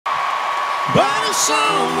But if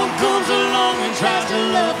someone comes along and tries to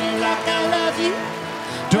love you like I love you,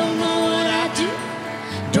 don't know what I do,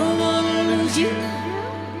 don't wanna lose you.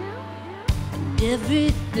 And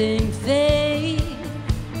everything fades,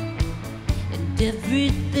 and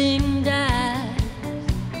everything dies.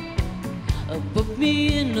 Put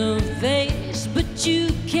me in a vase, but you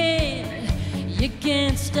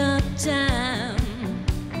can't stop time.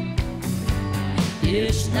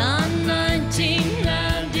 It's not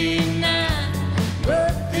 1999,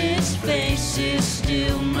 but this face is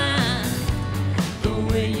still mine. The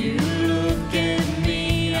way you look at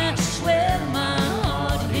me, I swear my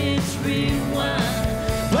heart hits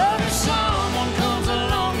rewind. But if someone comes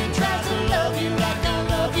along and tries to love you like I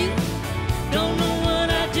love you, don't know what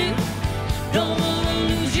I do, don't wanna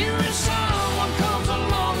lose you. If someone comes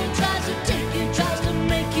along and tries to take you, tries to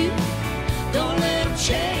make you, don't let them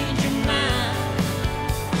change your mind.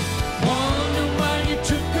 Wonder why you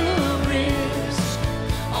took a risk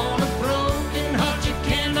on a broken heart you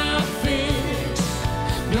cannot fix.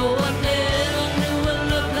 No, I never knew a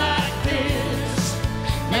love like this.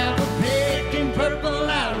 Now we're picking purple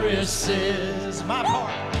irises. My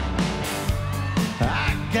part.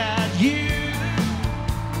 I got you,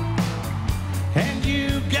 and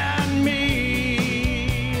you got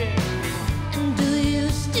me. And do you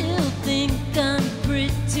still think I'm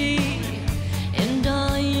pretty? And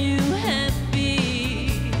are you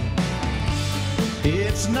happy?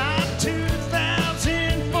 It's not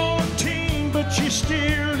 2014, but you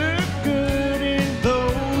still look good in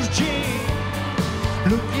those jeans.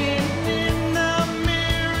 Looking in the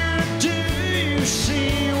mirror, do you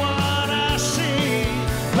see what I see?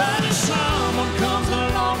 But if someone comes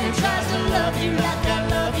along and tries to love you like I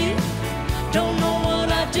love you, don't know what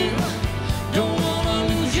I do, don't wanna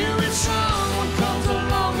lose you. If someone comes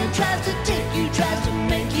along and tries to take you, tries to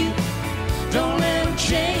make you, don't let them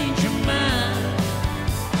change your mind.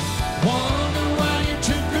 Wonder why you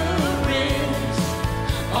took a risk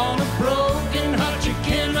on a broken heart you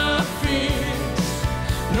cannot fix.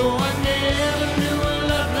 No, I never knew a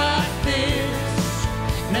love like this.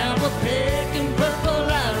 Now we're picking purple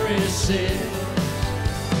irises.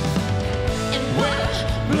 And we're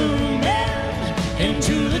blooming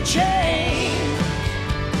into the chain.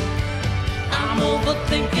 I'm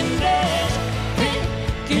overthinking this,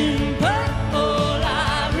 picking purple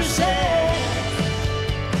irises,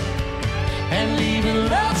 and leaving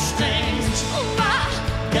love stains. Oh, I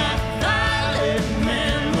got violet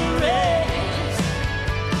memories.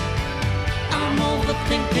 I'm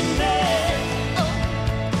overthinking this, oh,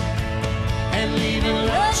 and leaving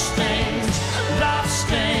love stains, love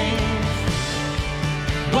stains.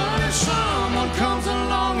 But if someone comes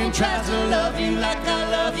along and tries to love you like I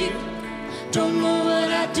love you, don't know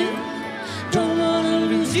what I do, don't wanna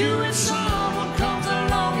lose you. If someone comes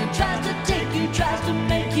along and tries to take you, tries to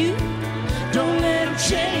make you, don't let them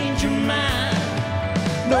change your mind.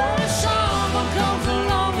 No, if someone comes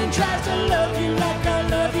along and tries to love you like I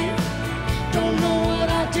love you, don't know what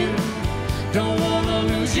I do, don't wanna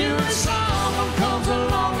lose you. If someone comes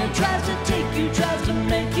along and tries to take you, tries to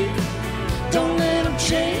make you, don't let them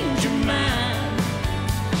change your mind.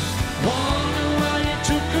 Wonder why you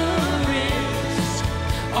took a risk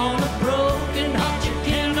on a broken heart you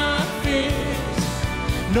cannot fix.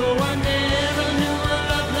 No, I never knew a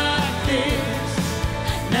love like this.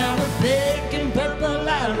 Now we're picking purple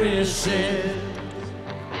irises.